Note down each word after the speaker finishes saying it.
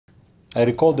I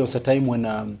recall there was a time when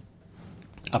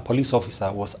a police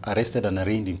officer was arrested and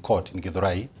arraigned in court in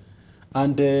Githurai,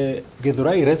 and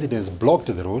Githurai residents blocked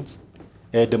the roads,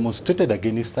 demonstrated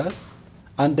against us,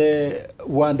 and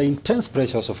were under intense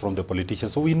pressure also from the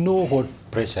politicians. So we know what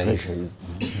pressure is.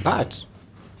 But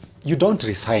you don't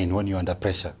resign when you're under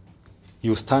pressure.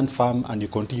 You stand firm and you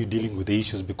continue dealing with the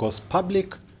issues, because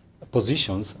public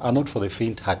positions are not for the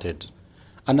faint-hearted.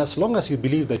 And as long as you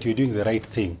believe that you're doing the right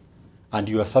thing and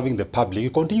you are serving the public, you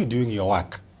continue doing your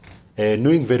work,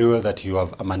 knowing very well that you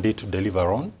have a mandate to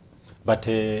deliver on, but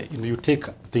you take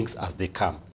things as they come.